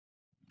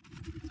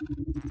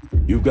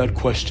You've got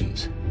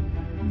questions.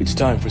 It's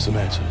time for some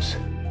answers.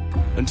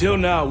 Until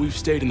now, we've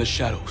stayed in the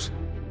shadows.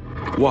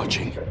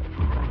 Watching.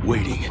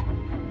 Waiting.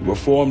 We were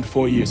formed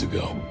 4 years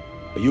ago.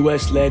 A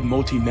US-led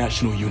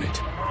multinational unit.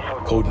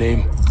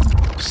 Codename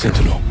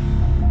Sentinel.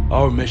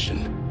 Our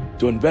mission,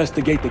 to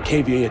investigate the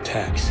KVA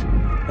attacks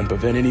and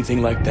prevent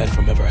anything like that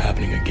from ever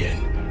happening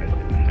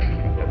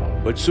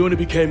again. But soon it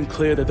became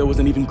clear that there was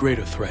an even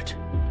greater threat.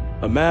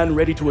 A man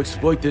ready to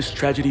exploit this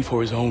tragedy for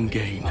his own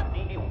gain.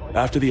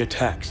 After the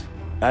attacks,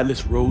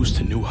 Atlas rose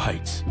to new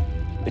heights.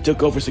 It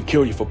took over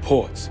security for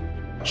ports,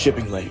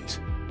 shipping lanes,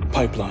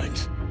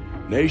 pipelines.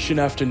 Nation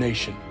after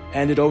nation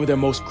handed over their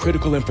most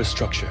critical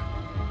infrastructure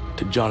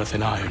to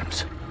Jonathan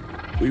Irons.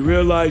 We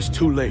realized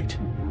too late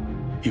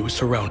he was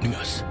surrounding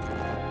us.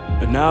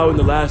 And now in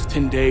the last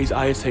 10 days,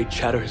 ISA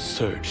chatter has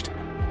surged.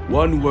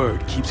 One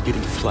word keeps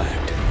getting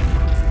flagged.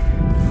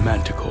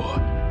 Manticore.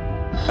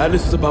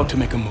 Atlas is about to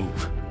make a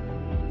move,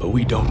 but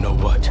we don't know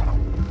what.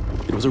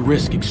 It was a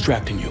risk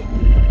extracting you,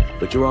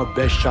 but you're our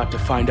best shot to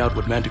find out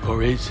what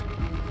Manticore is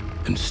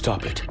and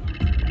stop it.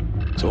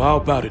 So how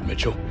about it,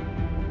 Mitchell?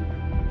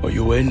 Are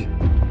you in?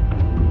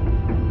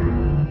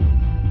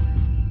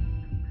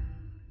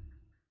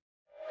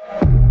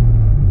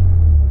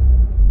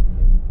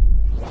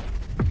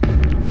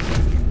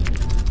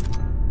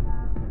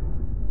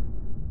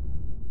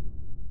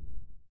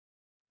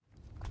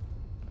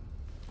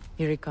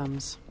 Here he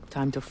comes.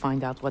 Time to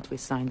find out what we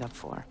signed up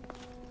for.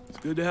 It's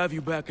good to have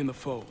you back in the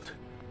fold.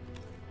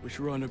 Wish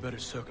we were under better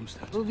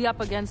circumstances. We'll be up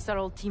against our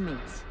old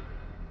teammates.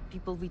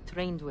 People we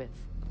trained with.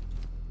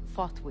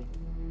 Fought with.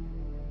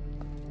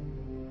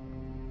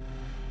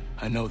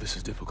 I know this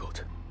is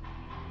difficult,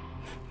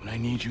 but I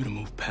need you to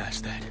move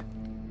past that.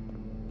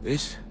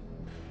 This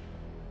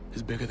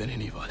is bigger than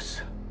any of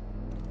us.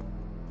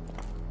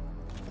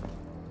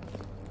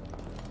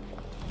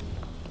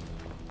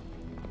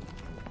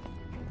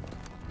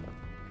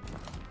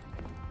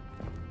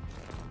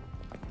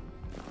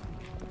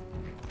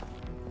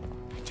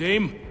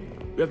 Team,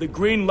 we have the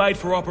green light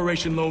for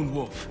Operation Lone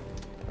Wolf.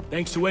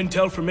 Thanks to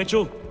intel from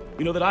Mitchell,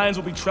 we know that Irons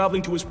will be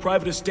traveling to his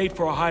private estate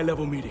for a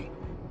high-level meeting.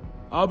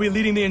 I'll be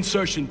leading the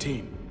insertion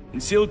team,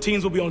 and SEAL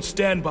teams will be on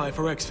standby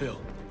for exfil.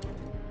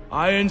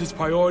 Irons is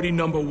priority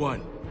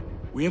 #1.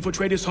 We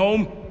infiltrate his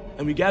home,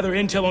 and we gather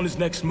intel on his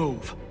next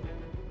move.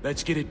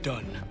 Let's get it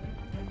done.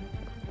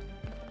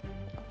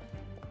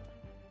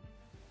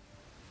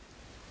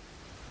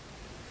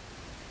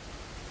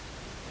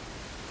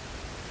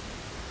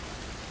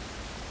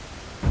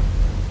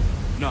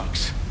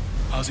 Knox,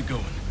 how's it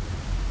going?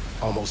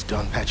 Almost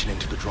done patching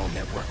into the drone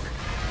network.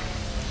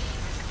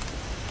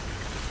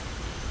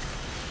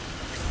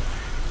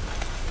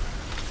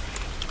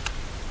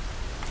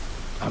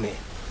 I'm in.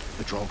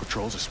 The drone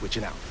patrols are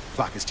switching out.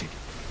 Clock is ticking.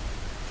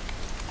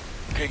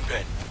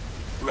 Kingpin,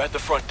 we're at the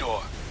front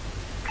door.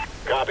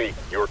 Copy.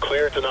 You're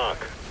clear to knock.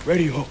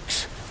 Ready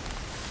hooks.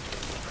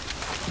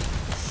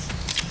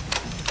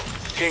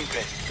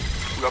 Kingpin,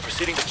 we are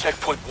proceeding to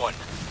checkpoint 1.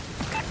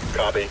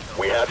 Copy.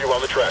 We have you on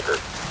the tracker.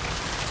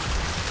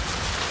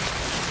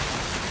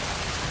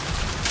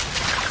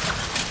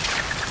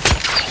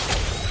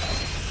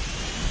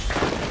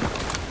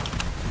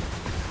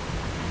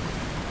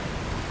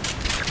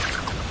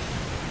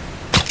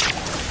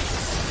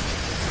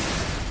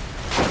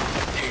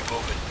 Keep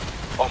moving.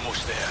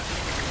 Almost there.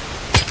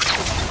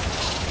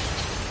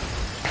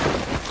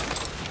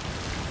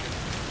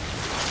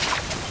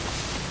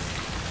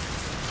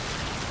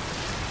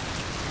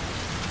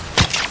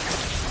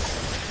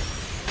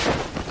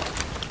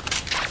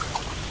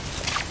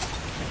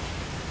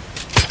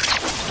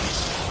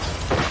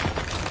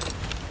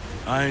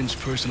 Irons'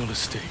 personal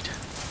estate.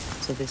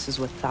 So this is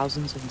what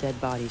thousands of dead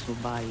bodies will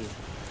buy you.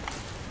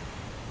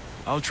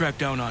 I'll track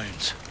down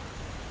Irons.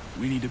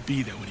 We need to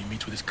be there when he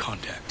meets with his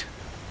contact.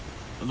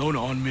 Alone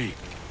on me.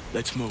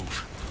 Let's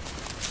move.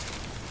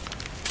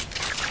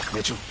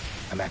 Mitchell,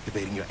 I'm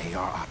activating your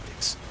AR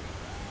optics.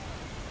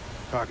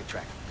 Target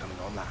tracker coming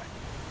online.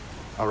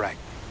 All right,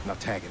 now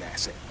tag an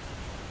asset.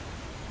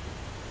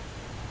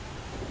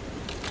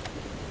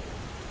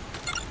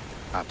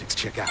 Optics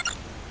check out.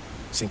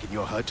 Syncing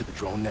your HUD to the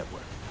drone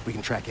network. We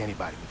can track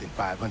anybody within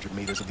 500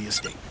 meters of the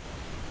estate.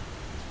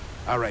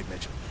 All right,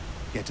 Mitchell.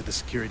 Get to the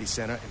security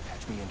center and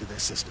patch me into their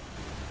system.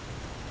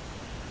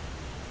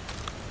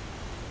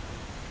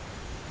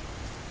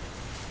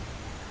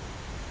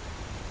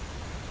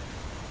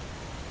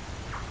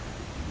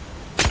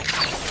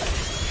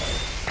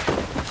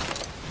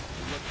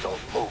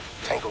 Don't move.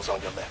 Tangle's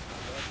on your left.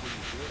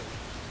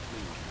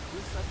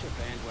 You're such a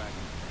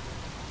bandwagon.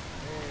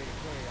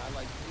 Hey, I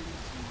like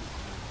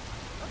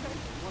Okay,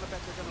 you wanna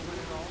bet they're gonna win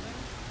it all then?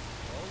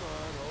 Hold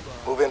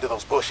on. Move into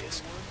those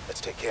bushes.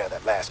 Let's take care of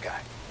that last guy.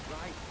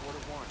 Right,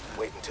 4-1.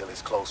 Wait until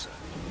he's closer.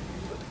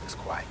 We'll do this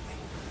quietly.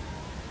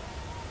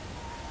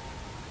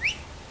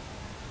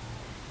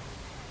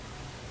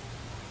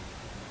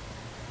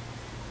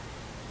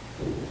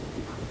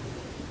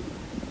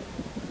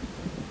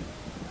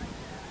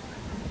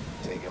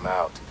 Take him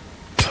out.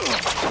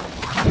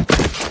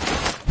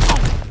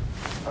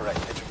 All right,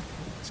 Mitchell.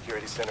 Security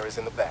security center is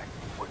in the back.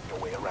 Work your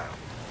way around.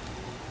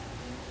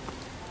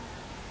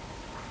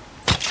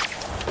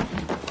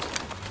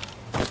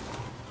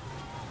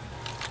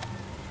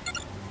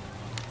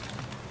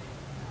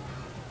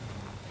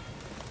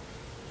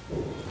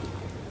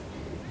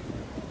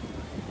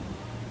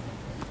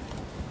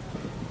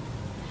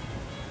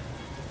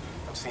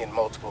 I'm seeing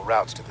multiple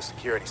routes to the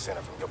security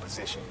center from your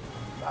position.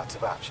 Lots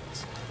of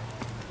options.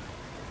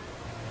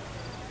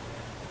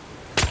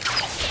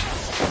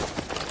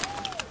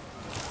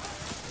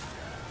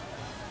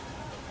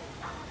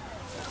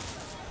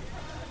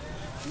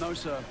 No,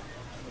 sir.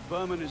 The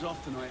Berman is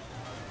off tonight.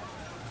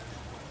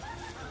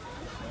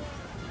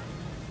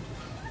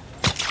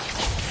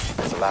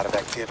 There's a lot of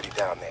activity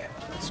down there.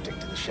 Stick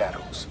to the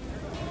shadows.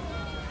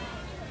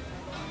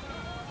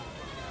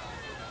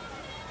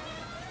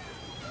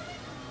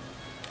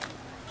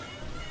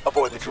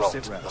 Avoid the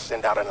drones. They'll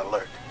send out an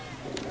alert.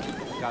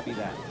 Copy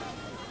that.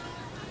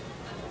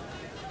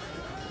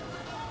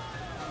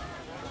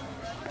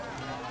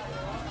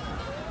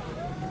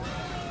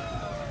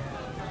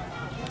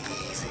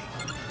 Easy.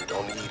 You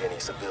don't need any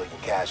civilian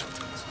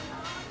casualties.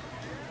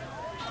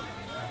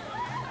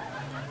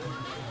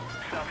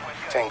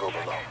 Tango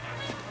below.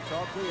 It's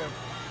all clear.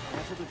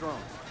 Answer the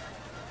drones.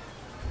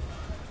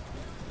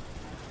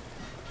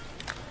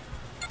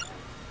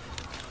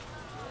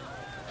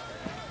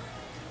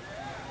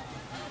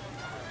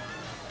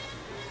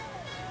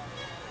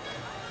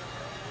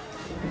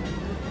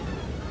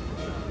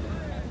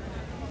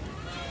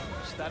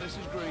 Status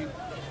is green.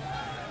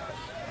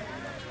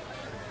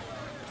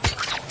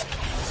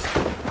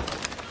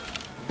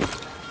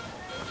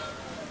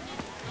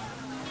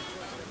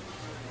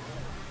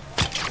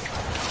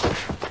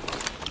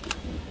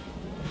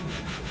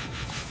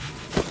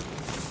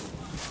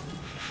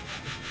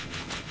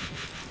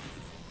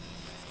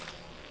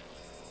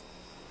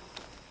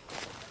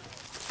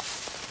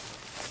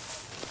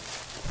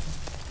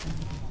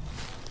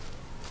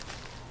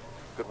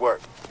 Good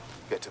work.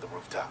 Get to the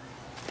rooftop.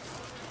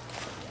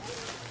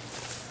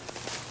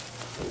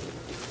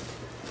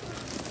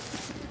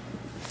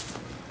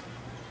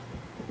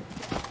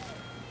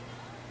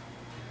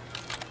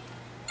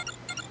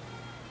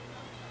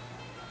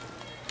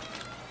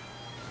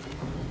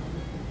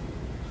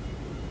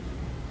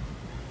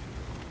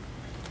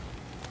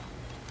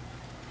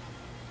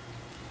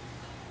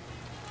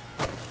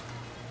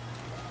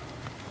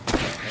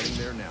 Heading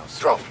there now,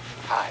 sir. Drone,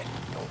 hide.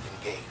 Don't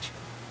engage.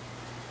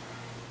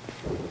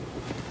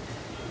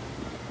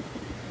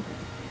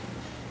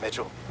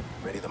 Mitchell,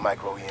 ready the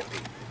micro EMP.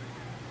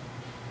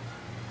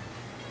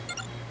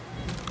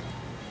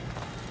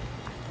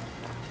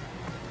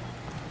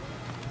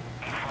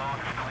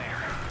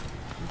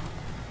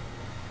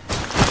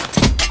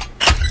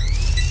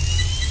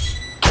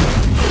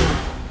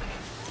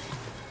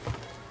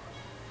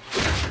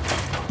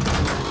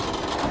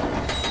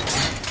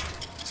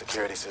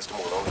 Security system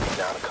will only be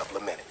down a couple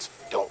of minutes.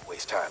 Don't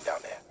waste time down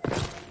there.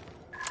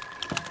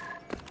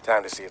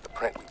 Time to see if the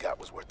print we got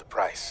was worth the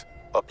price.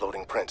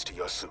 Uploading prints to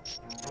your suit.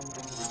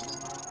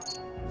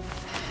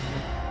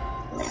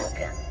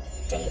 Welcome,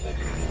 David.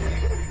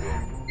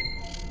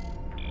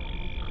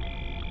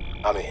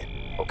 I'm in.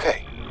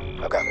 Okay.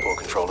 I've got full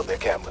control of their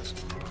cameras.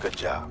 Good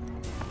job.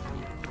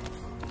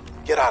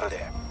 Get out of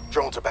there.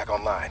 Drones are back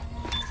online.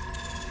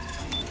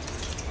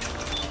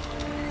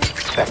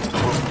 Back to the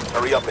roof.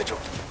 Hurry up, Mitchell.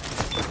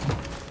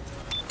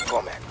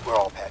 Cormac, we're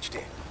all patched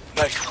in.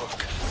 Nice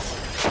work.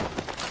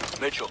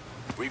 Mitchell,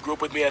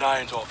 regroup with me at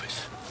Iron's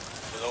office.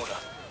 Ilona,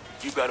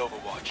 you got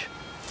Overwatch.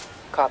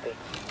 Copy.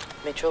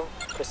 Mitchell,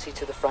 proceed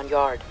to the front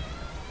yard.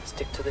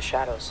 Stick to the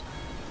shadows.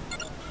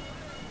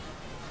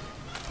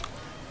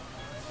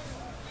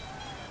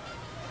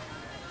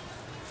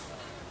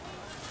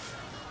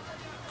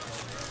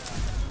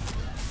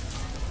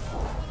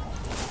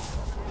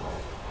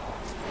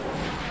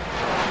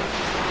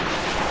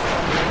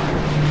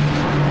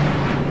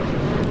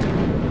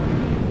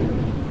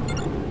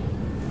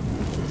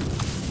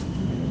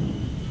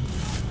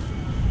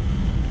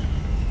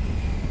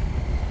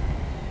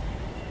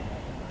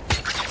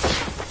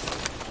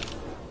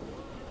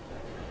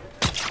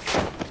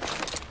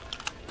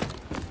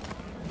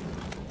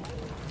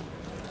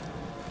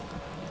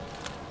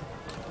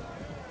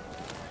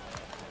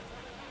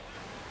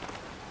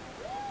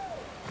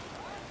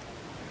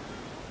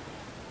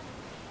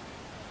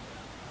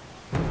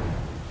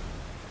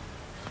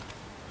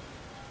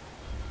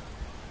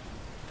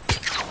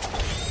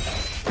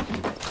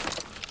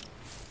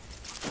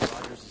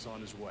 On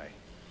his way.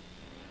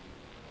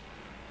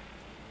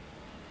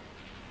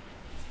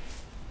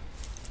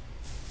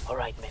 All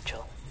right,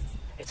 Mitchell.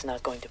 It's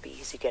not going to be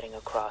easy getting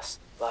across.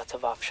 Lots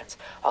of options.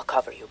 I'll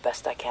cover you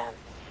best I can.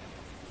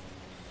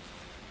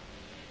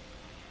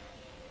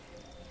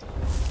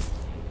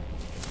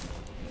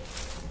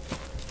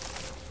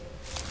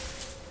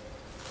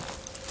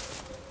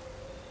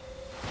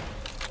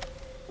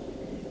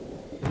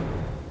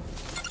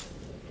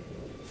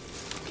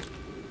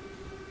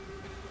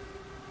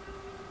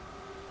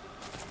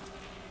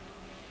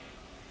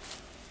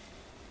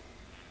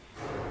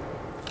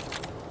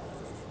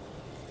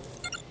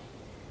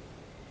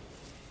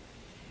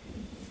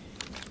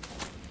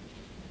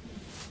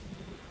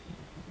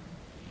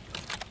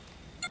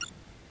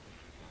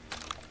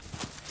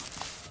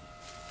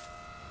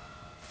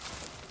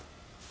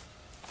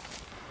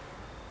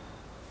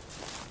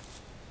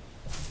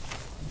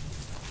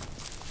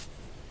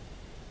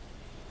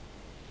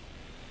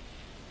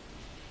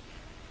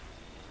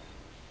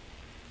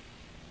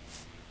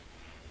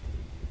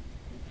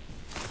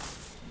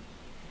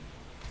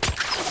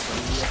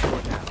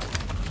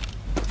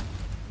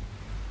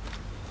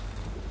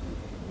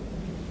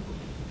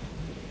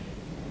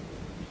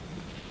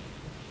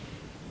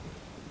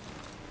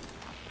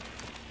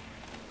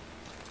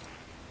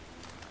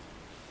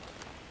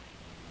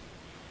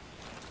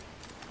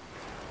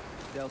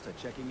 Delta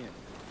checking in.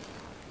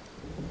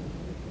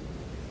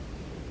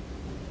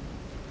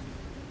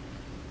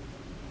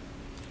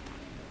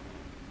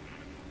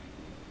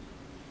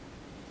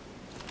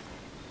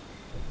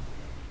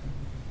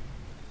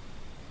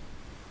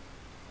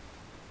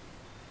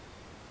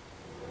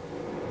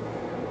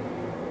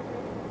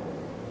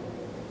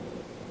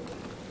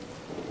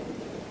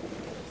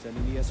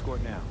 Sending the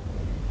escort now.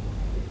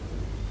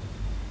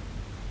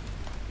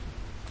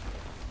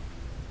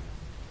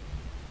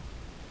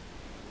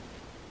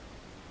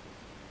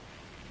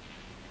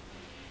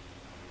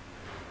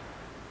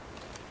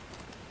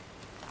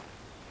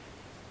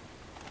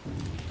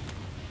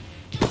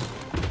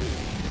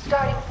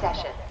 Starting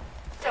session.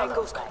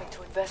 Tango's coming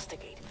to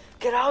investigate.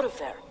 Get out of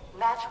there.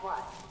 Match 1.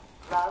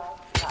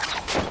 Love,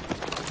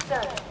 love.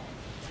 Serving.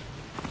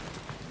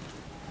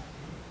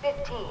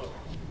 15.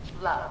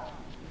 Love.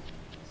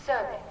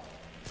 Serving.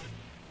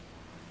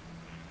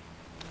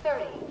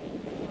 30.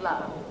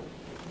 Love.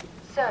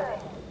 Serving.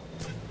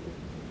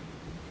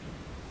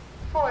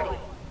 40.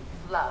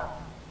 Love.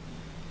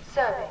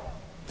 Serving.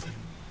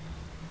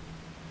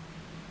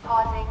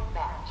 Pausing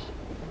match.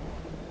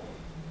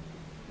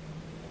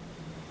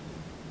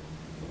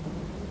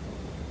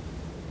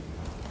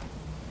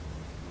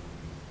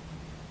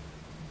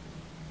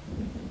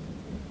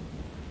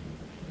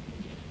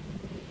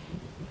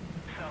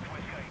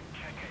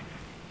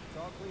 It's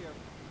all clear.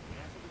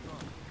 Answer the drum.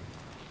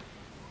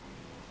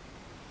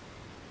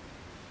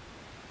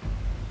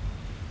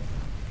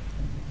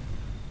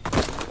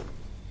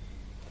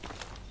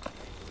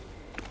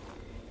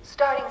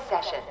 Starting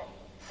session.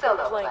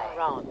 Solo Playing play.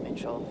 around,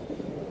 Mitchell.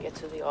 Get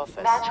to the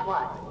office. Match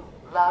 1.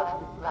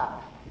 Love,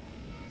 love.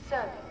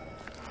 Serving.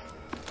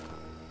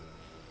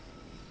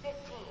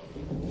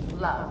 15.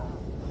 Love.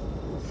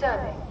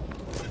 Serving.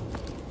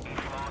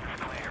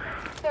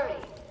 30.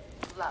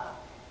 Love.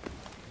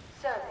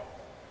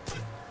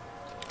 Serving.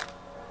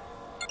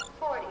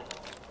 40.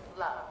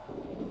 Love.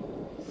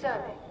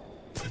 Serving.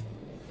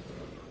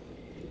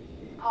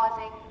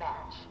 Pausing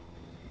match.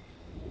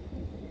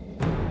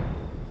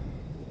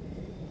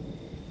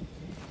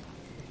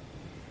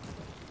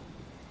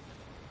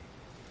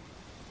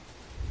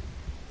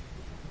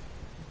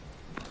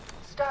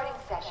 Starting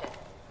session.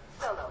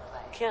 Solo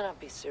play. Cannot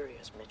be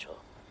serious, Mitchell.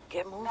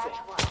 Get moving. Match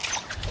 1.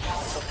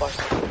 So far,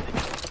 so good,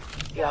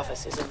 Mitchell. The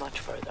office isn't much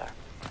further.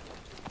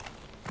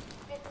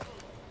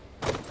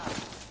 15. Love.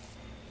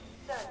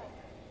 Serving.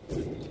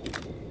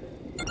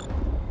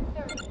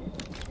 30.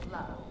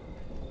 Love.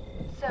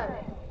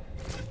 Serving.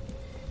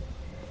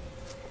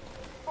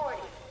 40.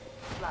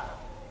 Love.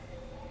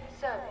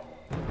 Serving.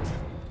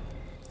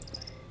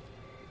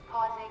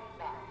 Pausing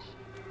match.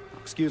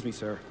 Excuse me,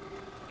 sir.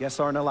 Guests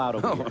aren't allowed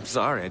over Oh, here. I'm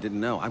sorry. I didn't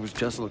know. I was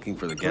just looking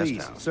for the guest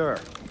Please, house. sir.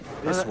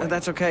 This way.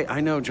 That's okay.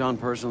 I know John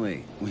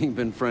personally. We've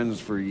been friends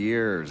for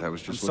years. I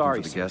was just I'm looking sorry,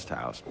 for the sir. guest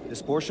house.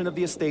 This portion of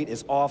the estate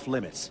is off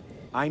limits.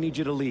 I need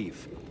you to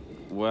leave.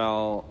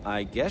 Well,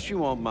 I guess you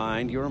won't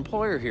mind your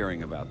employer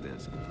hearing about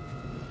this.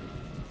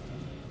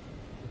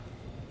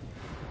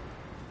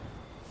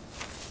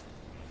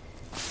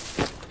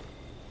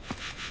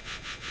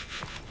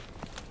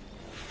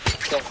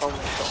 Get home,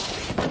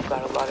 Mitchell. We've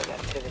got a lot of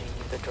activity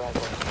in the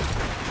driveway.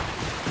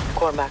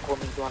 Cormac will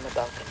meet you on the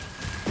balcony.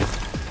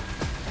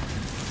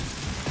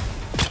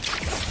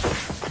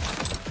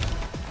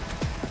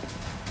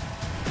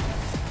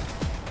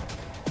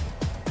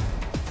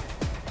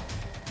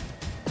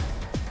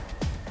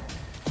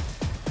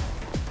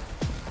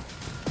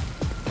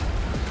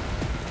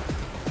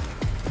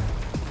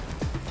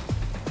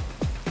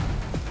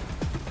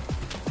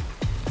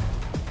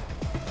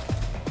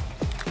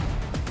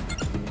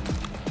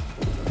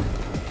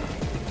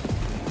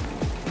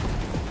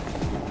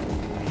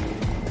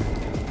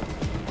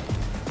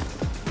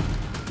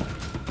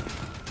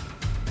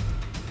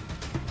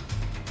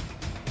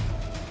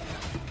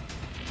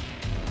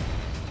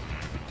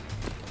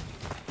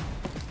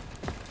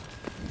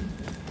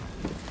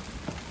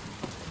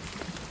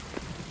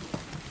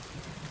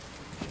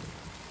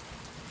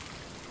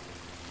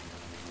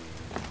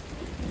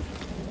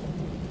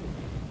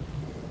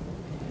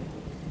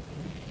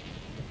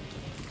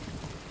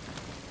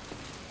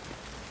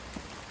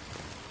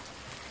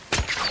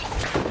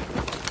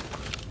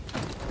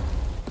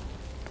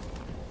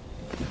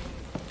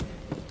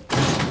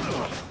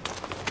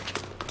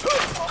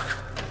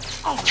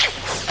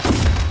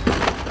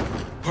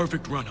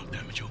 Perfect run out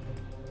there, Mitchell.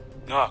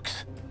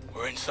 Knox,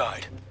 we're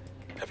inside.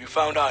 Have you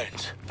found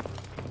Irons?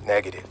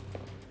 Negative.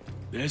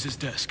 There's his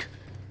desk.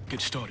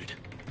 Get started.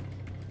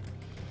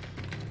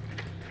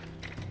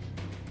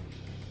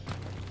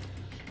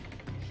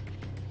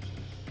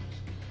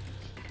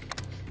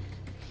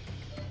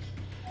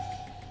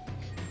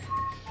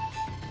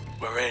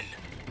 We're in.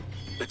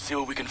 Let's see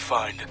what we can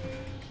find.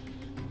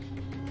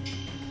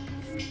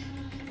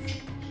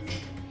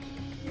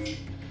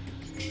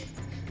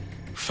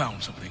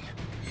 Found something.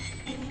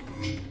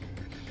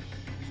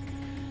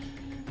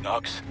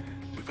 Knox,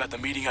 we've got the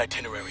meeting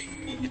itinerary.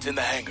 It's in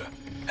the hangar.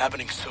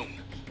 Happening soon.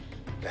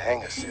 The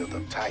hangar's sealed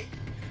up tight.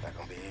 Not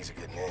gonna be easy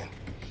getting in.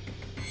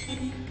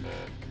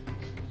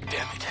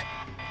 Damn it.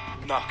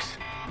 Knox,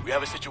 we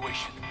have a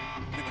situation.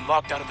 We've been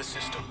locked out of the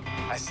system.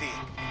 I see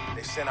it.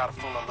 They sent out a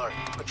full alert.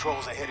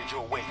 Patrols are headed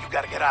your way. You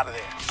gotta get out of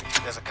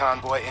there. There's a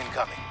convoy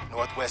incoming.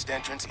 Northwest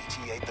entrance,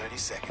 ETA 30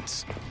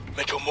 seconds.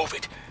 Mitchell, move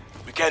it.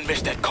 We can't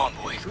miss that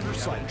convoy. Intruder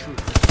sight,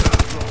 intruder.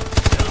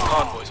 The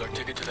convoy's our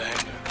ticket to the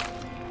hangar.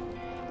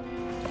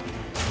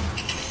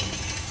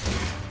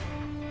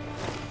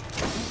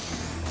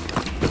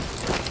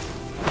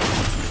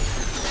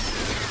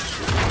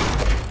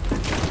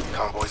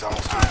 Convoy's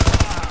almost here.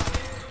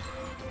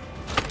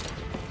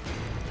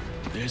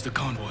 There's the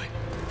convoy.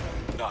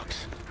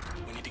 Knox,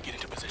 we need to get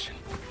into position.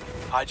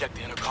 Hijack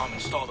the intercom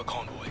and stall the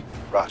convoy.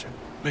 Roger.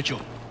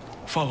 Mitchell,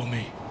 follow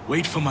me.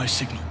 Wait for my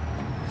signal.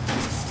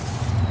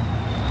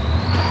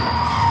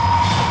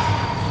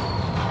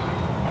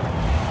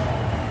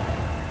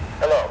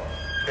 Hello.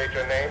 State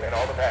your name and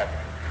all the passengers.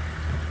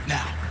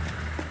 Now.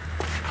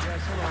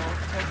 Yes, hello.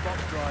 Ted Bock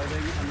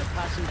driving, and the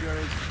passenger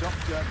is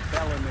Dr.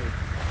 Bellamy.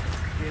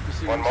 Here to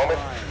see One his moment.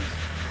 clients.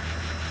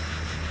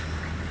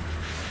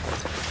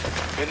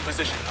 In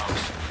position,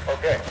 Knox.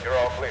 Okay, you're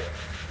all clear.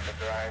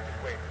 Mr. Irons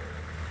is waiting.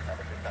 Have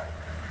a good night.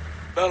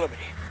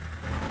 Bellamy.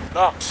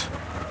 Knox,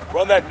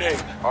 run that name.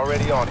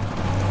 Already on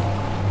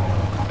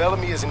it.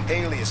 Bellamy is an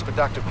alias for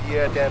Dr.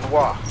 Pierre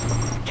Danois.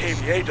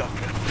 KVA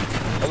doctor.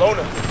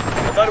 Alona,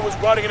 I thought it was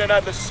rotting in an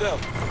endless cell.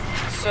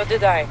 So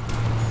did I.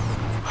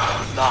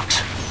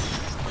 Knox,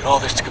 get all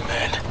this to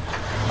command.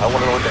 I want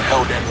to know what the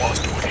hell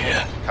Danois doing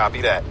here.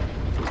 Copy that.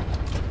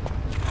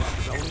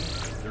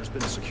 There's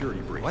been a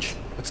security breach. What?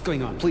 What's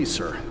going on? Please,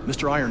 sir.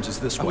 Mr. Irons is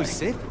this way. He's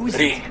safe? Who is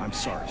Ready? he? I'm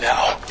sorry.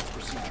 Now.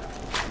 Procedure.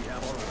 We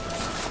have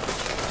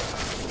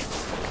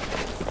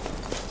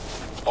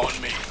our orders.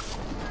 On me.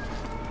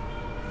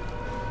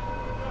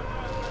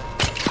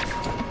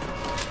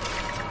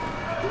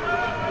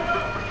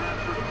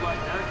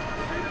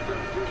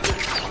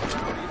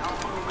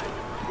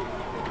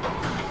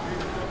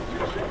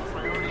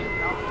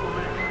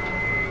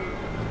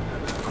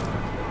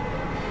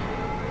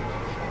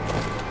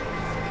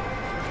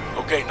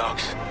 Okay,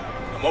 Knox.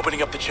 I'm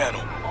opening up the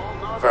channel.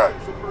 Vern,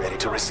 ready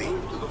to receive.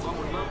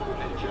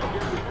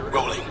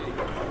 Rolling.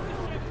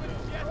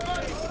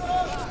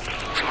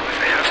 So if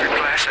the hazard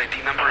class,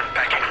 ID number, and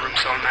packing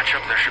rooms all match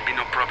up, there should be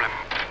no problem.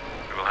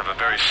 We will have a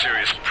very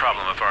serious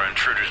problem if our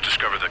intruders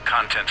discover the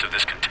contents of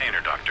this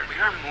container, Doctor. We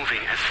are moving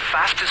as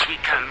fast as we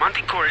can.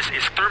 Montecore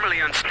is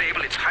thermally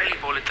unstable. It's highly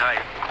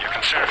volatile. Your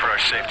concern for our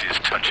safety is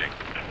touching.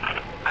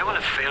 I will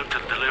have failed to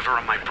deliver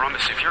on my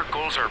promise if your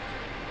goals are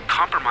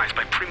compromised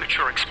by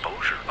premature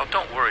exposure. Oh,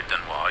 don't worry,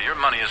 Danois. Your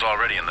money is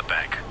already in the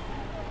bank.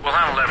 We'll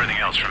handle everything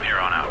else from here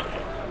on out.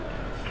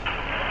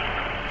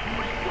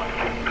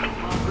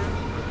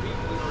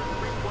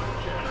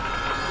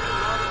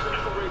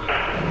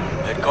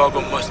 That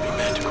cargo must be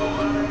magical.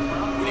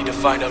 We need to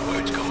find out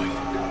where it's going.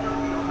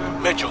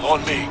 Mitchell,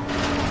 on me.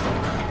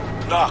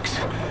 Knox,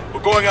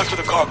 we're going after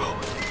the cargo.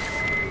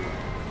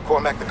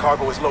 Cormac, the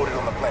cargo is loaded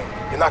on the plane.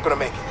 You're not gonna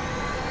make it.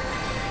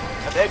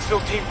 Have the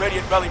exfil team ready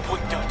at Rally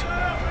Point Delta.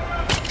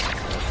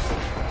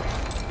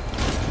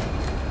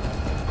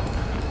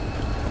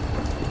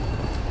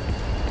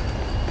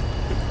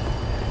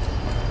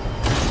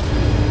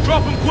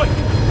 Drop him quick!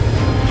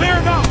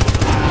 Clear now!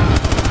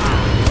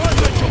 Run,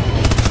 Mitchell!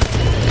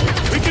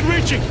 We can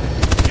reach it!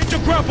 Get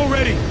your grapple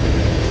ready!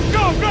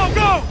 Go, go,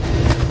 go!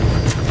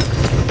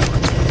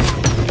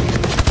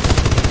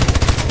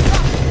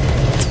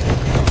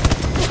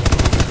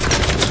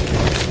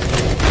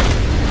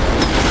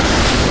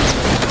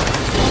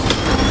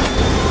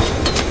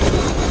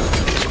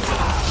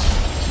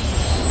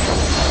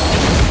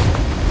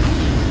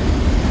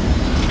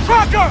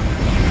 Tracker!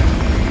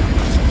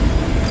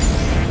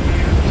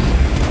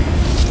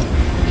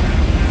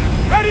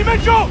 Ready,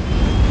 Mitchell!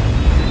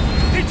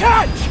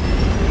 Detach!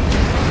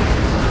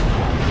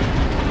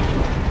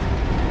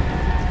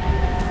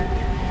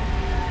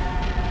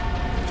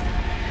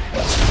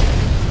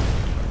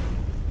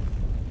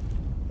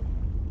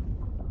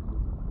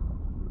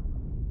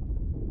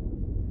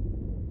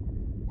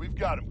 We've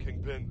got him,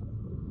 Kingpin.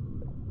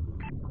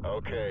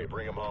 Okay,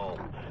 bring him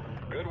home.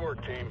 Good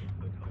work, team.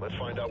 Let's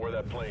find out where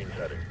that plane's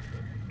heading.